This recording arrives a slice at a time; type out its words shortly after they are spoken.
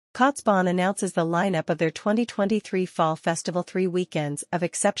Kaatsbaan announces the lineup of their 2023 Fall Festival: 3 weekends of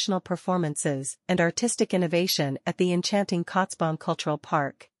exceptional performances and artistic innovation at the enchanting Kaatsbaan Cultural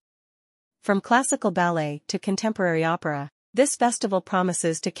Park. From classical ballet to contemporary opera, this festival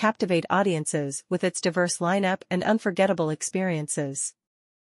promises to captivate audiences with its diverse lineup and unforgettable experiences.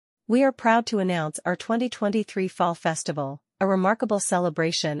 We are proud to announce our 2023 Fall Festival, a remarkable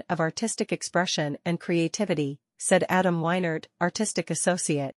celebration of artistic expression and creativity, said Adam Weinert, artistic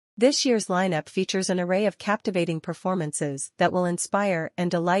associate. This year's lineup features an array of captivating performances that will inspire and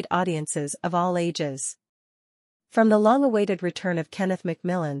delight audiences of all ages. From the long-awaited return of Kenneth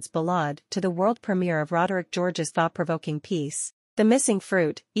Macmillan's Ballade to the world premiere of Roderick George's thought-provoking piece, The Missing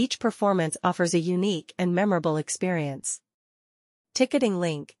Fruit, each performance offers a unique and memorable experience. Ticketing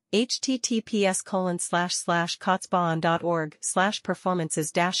link,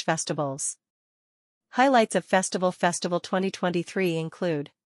 https://kaatsbaan.org/performances-festivals. Highlights of Festival 2023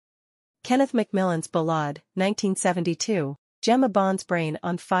 include Kenneth Macmillan's Ballade, 1972, Gemma Bond's Brain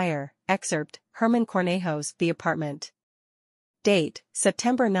on Fire, excerpt, Herman Cornejo's The Apartment. Date,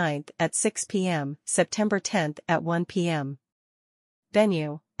 September 9th at 6 p.m., September 10th at 1 p.m.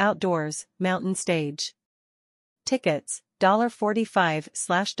 Venue, outdoors, mountain stage. Tickets,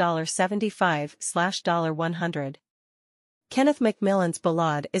 $45/$75/$100. Kenneth Macmillan's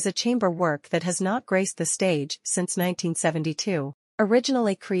Ballade is a chamber work that has not graced the stage since 1972.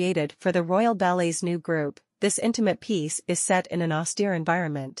 Originally created for the Royal Ballet's new group, this intimate piece is set in an austere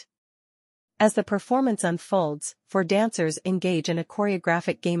environment. As the performance unfolds, four dancers engage in a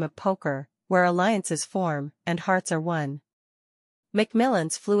choreographic game of poker, where alliances form and hearts are won.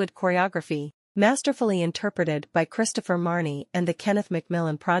 Macmillan's fluid choreography, masterfully interpreted by Christopher Marney and the Kenneth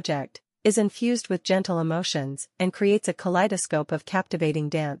Macmillan Project, is infused with gentle emotions and creates a kaleidoscope of captivating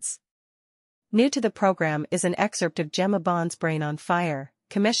dance. New to the program is an excerpt of Gemma Bond's Brain on Fire,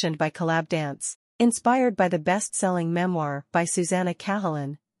 commissioned by Collab Dance. Inspired by the best-selling memoir by Susanna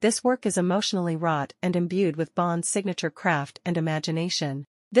Cahalan, this work is emotionally wrought and imbued with Bond's signature craft and imagination.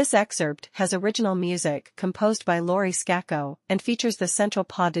 This excerpt has original music composed by Laurie Scacco and features the central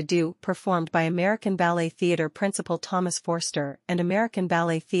pas de deux performed by American Ballet Theatre principal Thomas Forster and American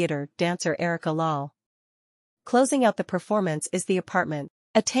Ballet Theatre dancer Erica Lal. Closing out the performance is The Apartment,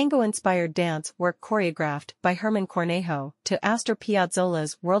 a tango-inspired dance work choreographed by Herman Cornejo to Astor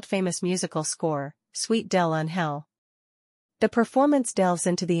Piazzolla's world-famous musical score, Suite dell'Angel. The performance delves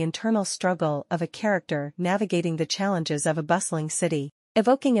into the internal struggle of a character navigating the challenges of a bustling city,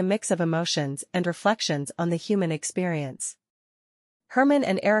 evoking a mix of emotions and reflections on the human experience. Herman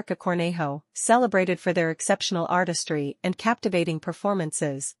and Erica Cornejo, celebrated for their exceptional artistry and captivating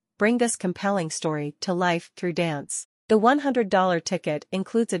performances, bring this compelling story to life through dance. The $100 ticket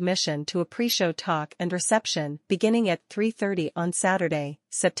includes admission to a pre-show talk and reception beginning at 3:30 on Saturday,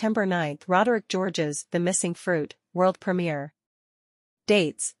 September 9th. Roderick George's The Missing Fruit, world premiere.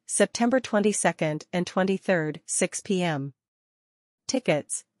 Dates, September 22nd and 23rd, 6 p.m.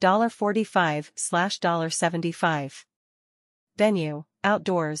 Tickets, $45/$75. Venue,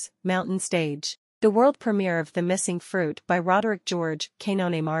 outdoors, mountain stage. The world premiere of The Missing Fruit by Roderick George,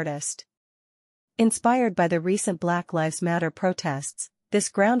 K-name artist. Inspired by the recent Black Lives Matter protests, this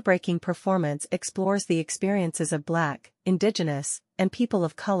groundbreaking performance explores the experiences of Black, Indigenous, and people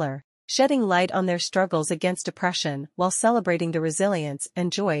of color, shedding light on their struggles against oppression while celebrating the resilience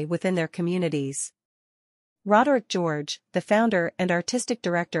and joy within their communities. Roderick George, the founder and artistic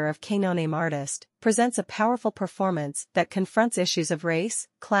director of K-name artist, presents a powerful performance that confronts issues of race,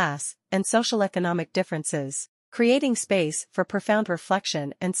 class, and social-economic differences, creating space for profound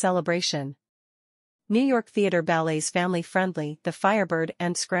reflection and celebration. New York Theatre Ballet's family-friendly The Firebird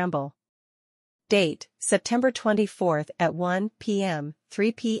and Scramble. Date, September 24th at 1 p.m.,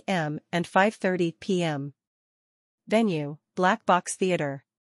 3 p.m., and 5:30 p.m. Venue, Black Box Theatre.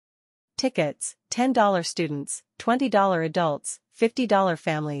 Tickets, $10 students, $20 adults, $50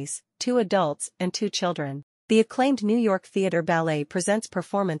 families, 2 adults and 2 children. The acclaimed New York Theatre Ballet presents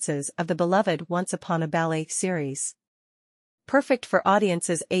performances of the beloved Once Upon a Ballet series. Perfect for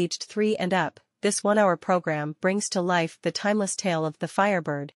audiences aged 3 and up, this one-hour program brings to life the timeless tale of The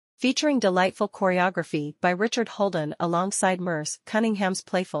Firebird, featuring delightful choreography by Richard Holden alongside Merce Cunningham's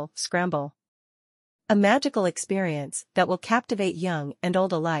playful Scramble. A magical experience that will captivate young and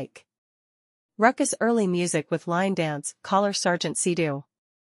old alike. Ruckus early music with line dance, Collar Sergeant Sidhu.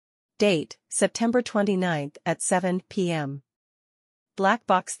 Date, September 29th at 7 p.m. Black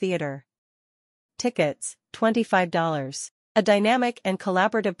Box Theatre. Tickets, $25. A dynamic and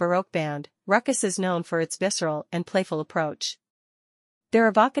collaborative Baroque band, Ruckus is known for its visceral and playful approach. Their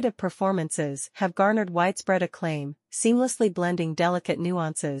evocative performances have garnered widespread acclaim, seamlessly blending delicate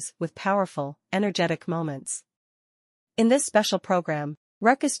nuances with powerful, energetic moments. In this special program,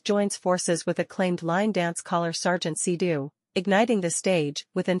 Ruckus joins forces with acclaimed line dance caller Sergeant Sidhu, igniting the stage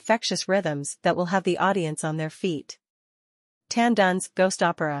with infectious rhythms that will have the audience on their feet. Tan Dun's Ghost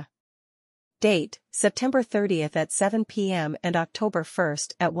Opera. Date, September 30th at 7 p.m. and October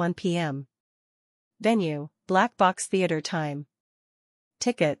 1st at 1 p.m. Venue, Black Box Theater. Time.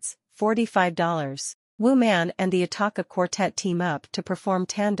 Tickets, $45. Wu Man and the Ataka Quartet team up to perform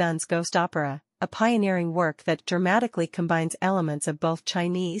Tan Dun's Ghost Opera, a pioneering work that dramatically combines elements of both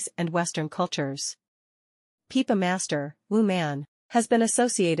Chinese and Western cultures. Pipa master, Wu Man, has been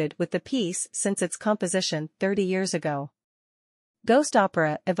associated with the piece since its composition 30 years ago. Ghost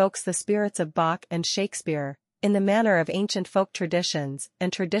opera evokes the spirits of Bach and Shakespeare, in the manner of ancient folk traditions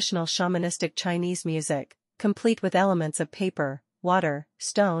and traditional shamanistic Chinese music, complete with elements of paper, water,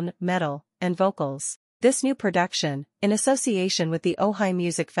 stone, metal, and vocals. This new production, in association with the Ojai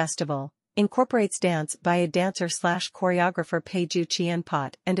Music Festival, incorporates dance by a dancer/choreographer Peiju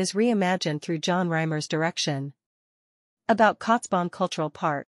Chienpot and is reimagined through John Reimer's direction. About Kaatsbaan Cultural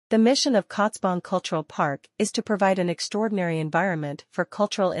Park. The mission of Kaatsbaan Cultural Park is to provide an extraordinary environment for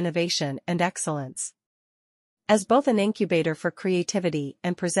cultural innovation and excellence. As both an incubator for creativity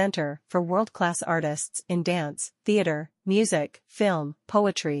and presenter for world-class artists in dance, theater, music, film,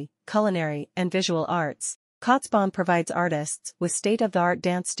 poetry, culinary, and visual arts, Kaatsbaan provides artists with state-of-the-art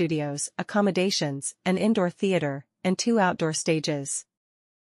dance studios, accommodations, an indoor theater, and 2 outdoor stages.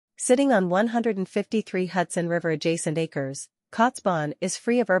 Sitting on 153 Hudson River-adjacent acres, Kaatsbaan is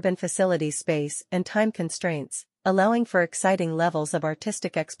free of urban facilities space and time constraints, allowing for exciting levels of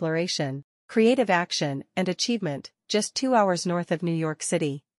artistic exploration, creative action, and achievement, just 2 hours north of New York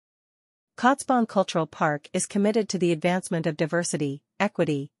City. Kaatsbaan Cultural Park is committed to the advancement of diversity,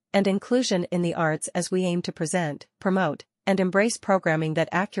 equity, and inclusion in the arts as we aim to present, promote, and embrace programming that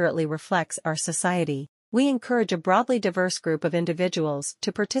accurately reflects our society. We encourage a broadly diverse group of individuals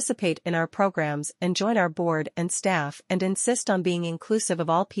to participate in our programs and join our board and staff and insist on being inclusive of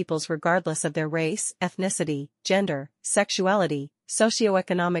all peoples regardless of their race, ethnicity, gender, sexuality,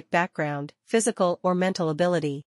 socioeconomic background, physical or mental ability.